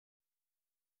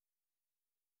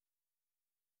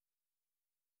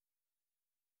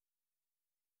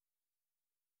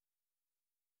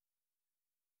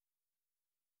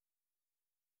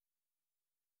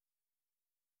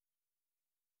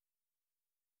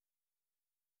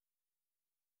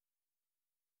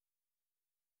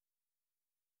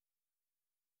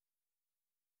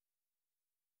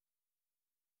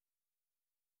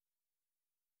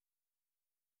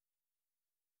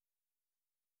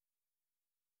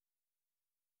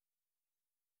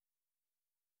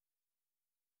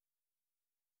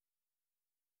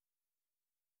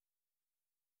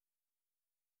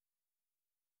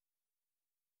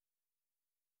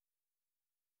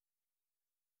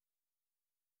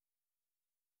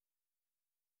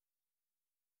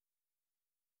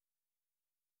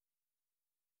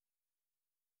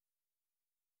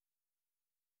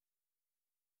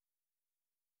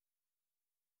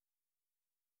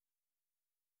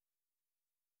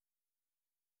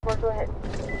go ahead.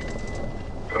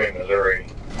 Between Missouri,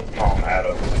 Tom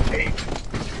Adam 8,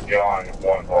 John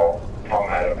 1 Paul. Tom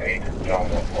Adam 8, John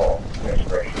 1 Paul.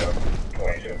 Expiration of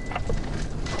 22.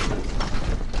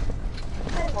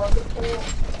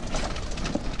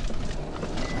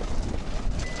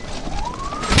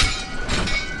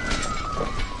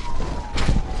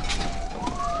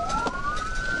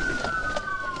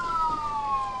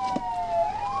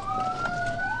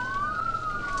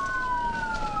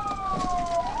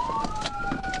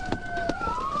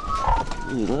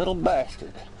 You little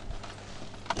bastard.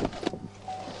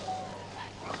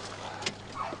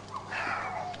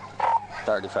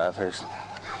 $35 Harrison.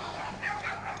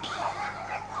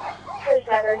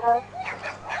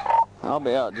 I'll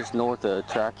be out just north of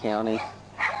Tri-County.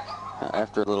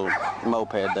 After a little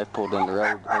moped they pulled in the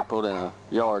road. They pulled in a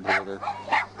yard here. They're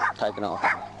taking off.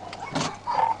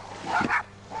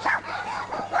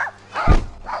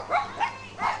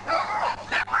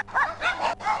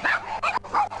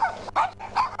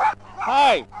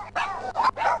 Hey!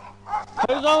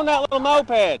 Who's on that little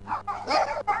moped?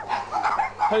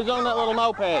 Who's on that little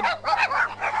moped?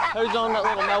 Who's on that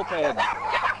little moped?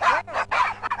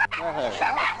 Right here.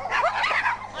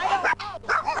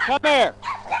 Come here.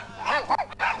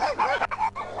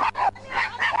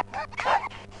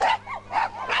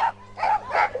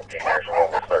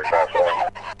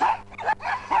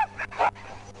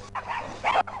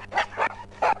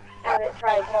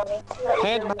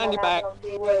 Hands behind your back.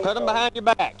 Put them behind your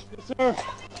back. Yes, sir.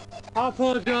 I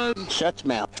apologize. Shut your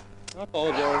mouth. I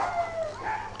apologize.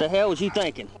 What the hell was you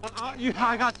thinking?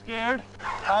 I got scared.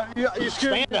 You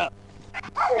scared? Stand up.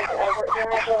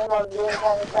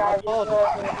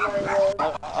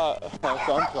 I'm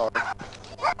sorry.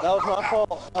 That was my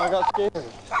fault. I got scared.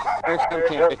 There's no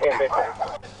camping.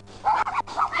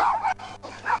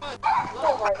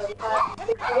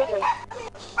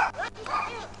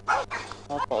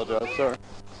 I apologize, sir.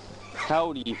 How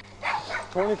old are you?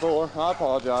 24. I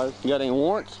apologize. You got any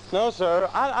warrants? No, sir.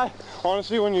 I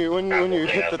honestly, when you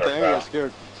hit the thing, I get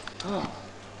scared.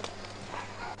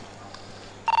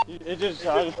 It just,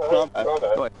 I just, Go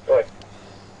ahead.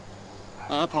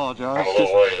 I apologize. A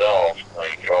little ways off.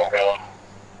 You all going?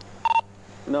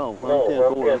 No, I'm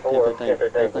 10-4.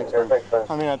 Everything's fine.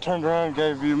 I mean, I turned around and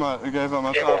gave up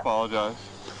my I apologize.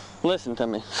 Listen to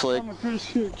me, Slick. I'm a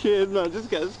Christian kid and I just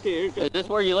got scared. Is this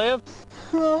where you live?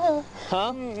 Huh?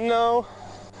 No.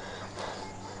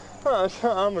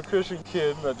 I'm a Christian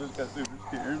kid and I just got super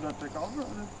scared and I took off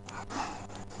running.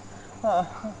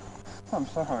 I'm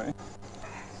sorry.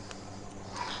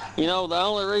 You know, the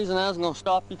only reason I was going to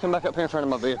stop you come back up here in front of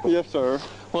my vehicle Yes, sir.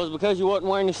 was because you wasn't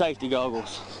wearing your safety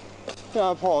goggles. Yeah,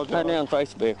 I apologize. Right down the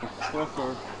face of the vehicle. Yes,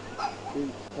 sir.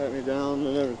 You pat me down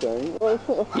and everything.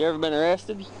 You ever been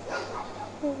arrested?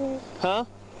 Huh?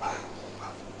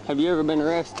 Have you ever been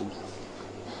arrested?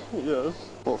 Yes.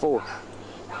 What for?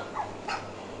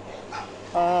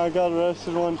 I got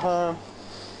arrested one time.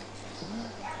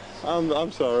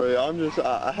 I'm sorry.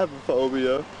 I have a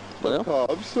phobia. Well,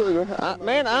 Cops.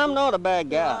 man, I'm not a bad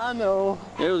guy. I know.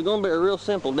 It was going to be a real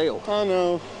simple deal. I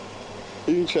know.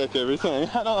 You can check everything.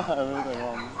 I don't have anything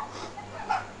on me.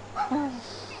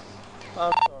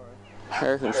 I'm sorry.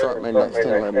 Harrison, start me next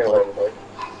 10-11, please.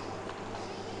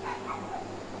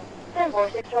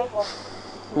 10-4-6-24.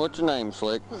 What's your name,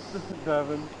 Slick?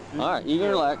 Devin. All right, you can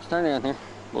relax. Turn down here.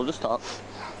 We'll just talk.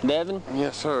 Devin?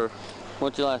 Yes, sir.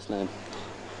 What's your last name?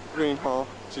 Greenhall.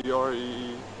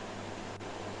 G-R-E-E.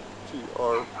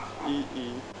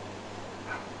 G-R-E-E.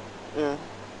 Yeah.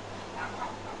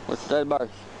 What's your date of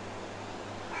birth?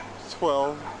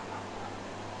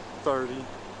 12/30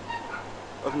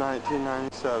 of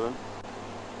 1997.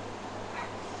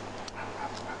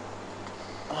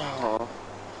 Oh,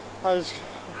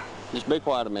 Just be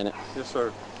quiet a minute. yes,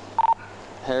 sir.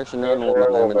 Harrison Run, what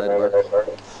my name and date of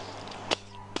birth?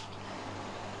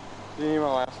 Do you need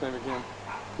my last name again?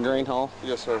 Greenhall.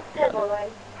 Yes, sir. 10-4-9.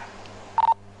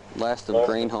 Last of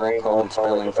Greenhall, common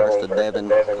spelling. First of Devon,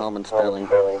 common spelling.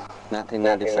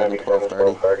 1997,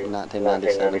 12/30.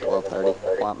 1997, 12/30.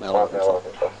 White Mill, Arkansas.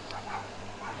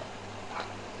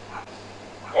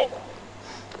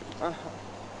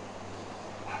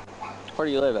 Where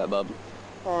do you live at, bub?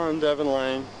 On Devon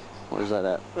Lane Where's that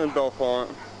at? in Belfont.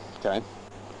 Okay.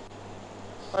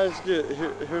 I just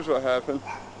here's what happened.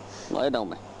 Lay it on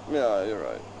me. Yeah, you're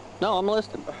right. No, I'm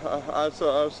listening. I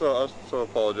so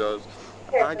apologize.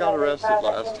 I got arrested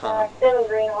last time. 7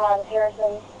 Greenhall and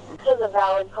Harrison. This is a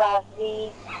valid Class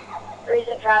B.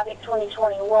 Recent traffic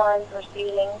 2021 for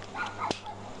speeding.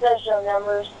 Does show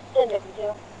numbers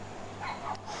 1052.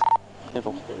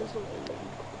 Info.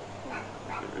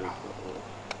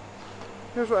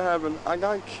 here's what happened. I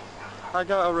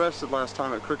got arrested last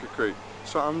time at Crooked Creek,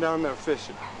 so I'm down there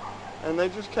fishing, and they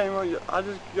just came up.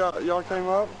 Y'all came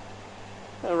up,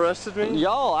 and arrested me.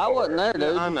 Y'all, I wasn't there,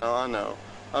 dude. Yeah, I know.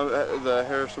 At the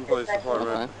Harrison Police Department.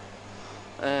 Okay.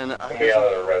 And I The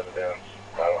other residents,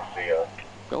 I don't see a.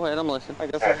 Go ahead, I'm listening. I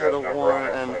guess I had a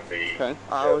warrant, and Okay.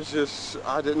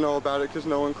 I didn't know about it because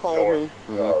no one called me,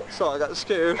 so I got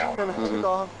scared and I took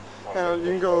off. And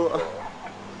you can go.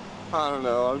 I don't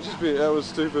know. That was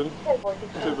stupid.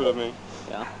 Stupid of me.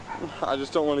 Yeah. I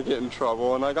just don't want to get in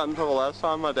trouble, and I got in trouble last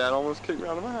time. My dad almost kicked me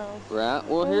out of my house. Right.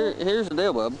 Well, here's the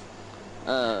deal, bub.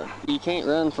 You can't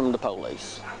run from the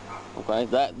police. Okay.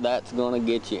 That's gonna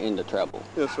get you into trouble.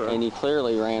 Yes, sir. And you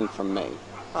clearly ran from me.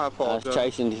 I I apologize. was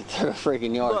chasing you through a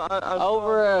freaking yard. Well, I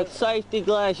Over a safety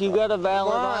glass, you got a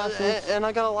valid license. And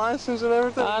I got a license and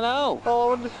everything. I know.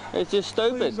 Oh, It's just please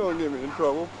stupid. don't get me in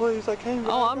trouble. Please, I can't.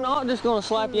 Oh, I'm not just gonna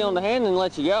slap you on the hand and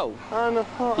let you go. I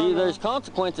know. There's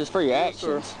consequences for your Yes,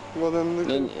 sir. actions. Well,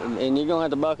 then. And you're gonna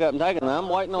have to buck up and take it. And I'm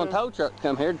waiting on a tow truck to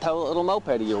come here to tow a little moped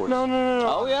of yours. No.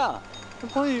 Oh yeah.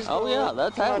 Please. Oh yeah,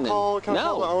 that's happening. Can I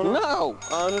call the owner? No.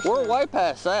 I understand. We're way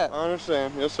past that. I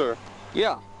understand. Yes, sir.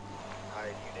 Yeah.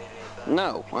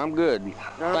 No, I'm good.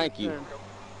 I Thank you. understand.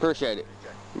 Appreciate it.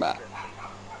 Bye.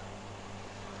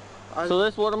 I- So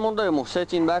this is what I'm gonna do. I'm gonna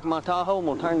set you in the back of my Tahoe. I'm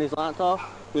gonna turn these lights off.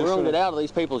 Yes, We're gonna sir. get out of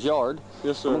these people's yard.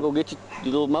 Yes, sir. I'm gonna go get your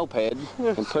little moped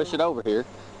Yes, and push it over here,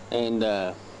 and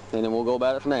then we'll go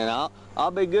about it from there. And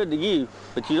I'll be good to you,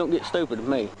 but you don't get stupid to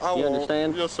me. I You won't.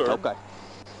 understand? Yes, sir. Okay.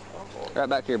 Right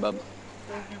back here, bub.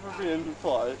 Thank you for being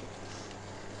polite.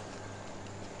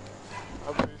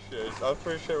 I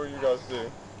appreciate what you guys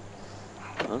do.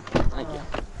 Thank you.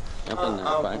 Jump in there,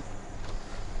 okay?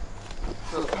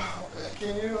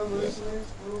 Can you unloose these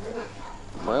a little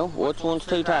bit? Well, which one's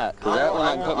too tight? Cause that one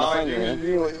I can put my finger in.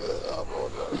 You leave it. I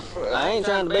apologize. I ain't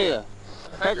trying to be a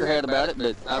peckerhead about it,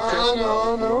 but I appreciate it.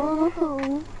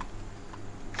 No.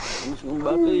 I'm just gonna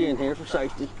buckle you in here for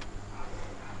safety.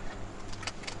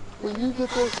 Will you get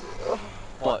this?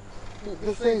 What?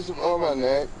 This thing's on my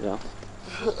neck. Yeah.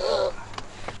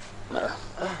 There.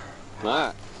 All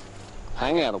right.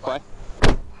 Hang out, okay?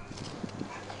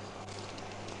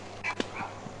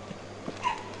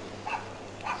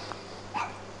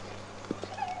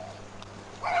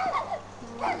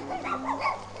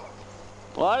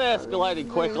 Well, that escalated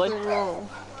quickly.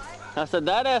 I said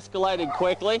that escalated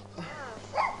quickly.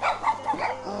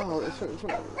 Oh, it's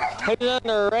He's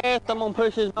under arrest. I'm gonna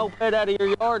push his moped out of your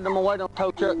yard, and I'm gonna wait on the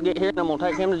tow truck to get here, and I'm gonna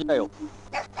take him to jail.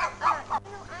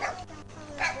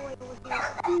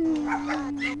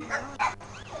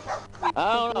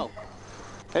 I don't know.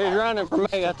 He's running from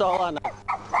me, that's all I know.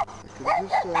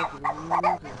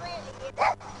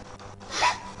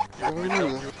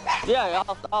 Yeah,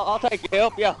 I'll take your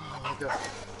help, yeah.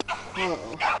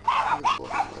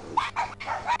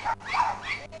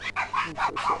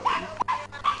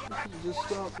 Just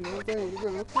stop and everything.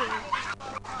 You're gonna pay.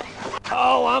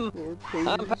 Oh, I'm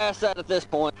Lord, past that at this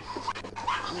point.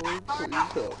 please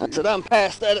help I said I'm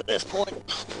past that at this point.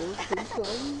 Lord, please help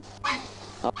me.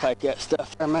 I'll take that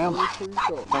stuff there, ma'am. Lord, please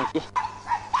help me. Thank you.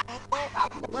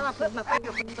 Well, I put my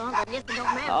fingerprints on, but I guess it don't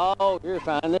matter. Oh, you're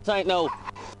fine. This ain't no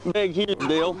big, huge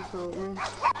deal. Please help me.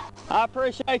 I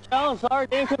appreciate y'all. I'm sorry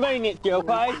to inconvenience you,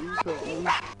 okay? Please help me.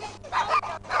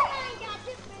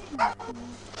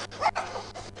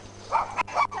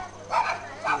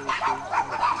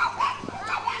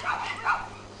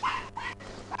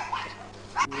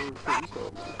 Lord, please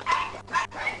help me.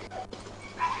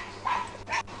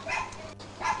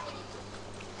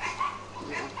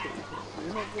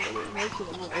 Most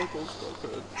of my uncle's stuff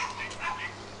good.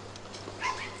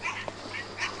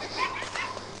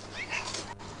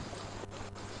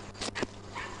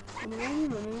 And wait a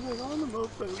minute, he's on the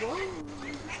moped.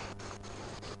 Why?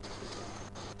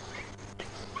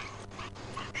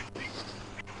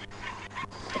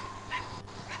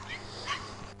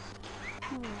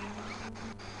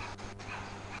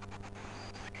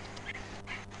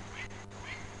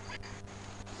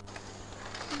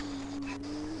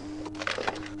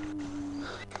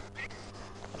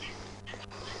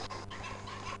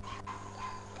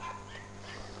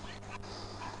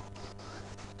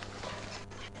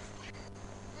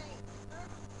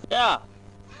 Yeah.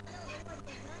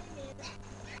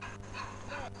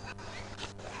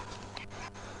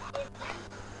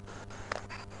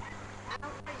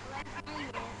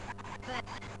 But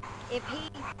if he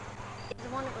is the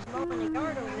one that was mowing the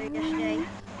yard over there yesterday,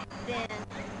 then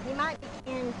he might be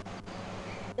kin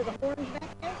to the horns back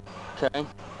there, Okay.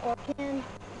 or kin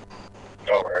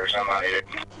Over here, somebody.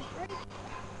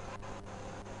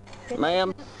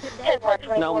 Ma'am, to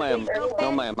No, ma'am.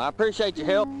 No, ma'am. I appreciate your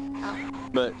help,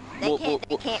 but They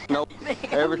can't. nope.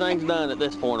 Everything's done at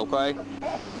this point, okay?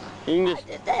 You can just.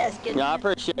 Yeah, I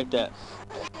appreciate that.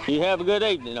 You have a good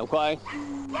evening, okay?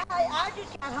 Yeah, I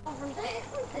just got home from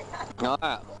there. All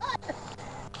right.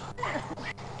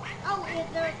 Oh,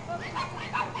 is there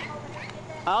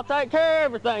I'll take care of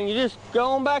everything. You just go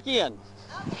on back in.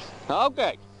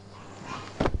 Okay.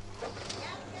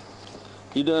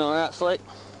 You doing all right, Slick?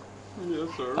 Yes,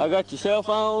 sir. I got your cell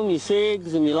phone, your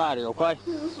cigs, and your lighter, okay?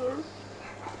 Yes, sir.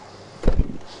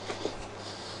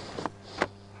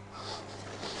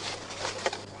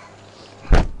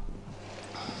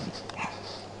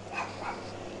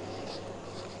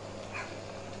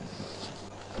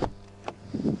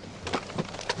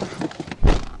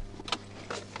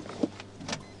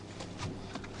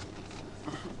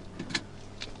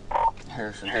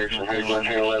 Harrison,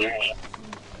 11.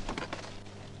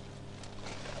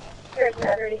 Harrison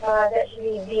 35, that should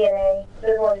be DNA.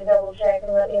 Just wanted to double check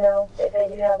and let you know if they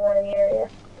do have one in the area.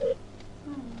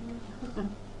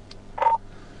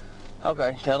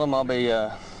 Okay, tell them I'll be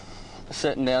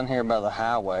sitting down here by the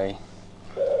highway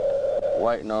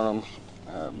waiting on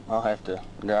them. I'll have to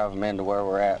drive them into where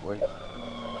we're at. We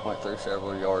went through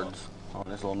several yards on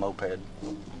this little moped.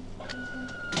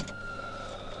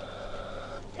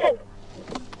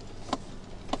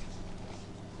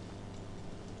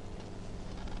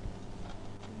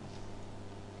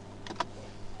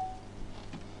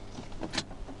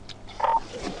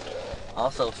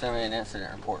 Also send me an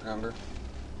incident report number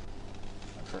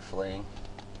for fleeing.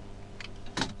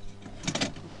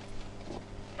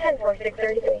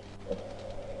 10-4-6-33.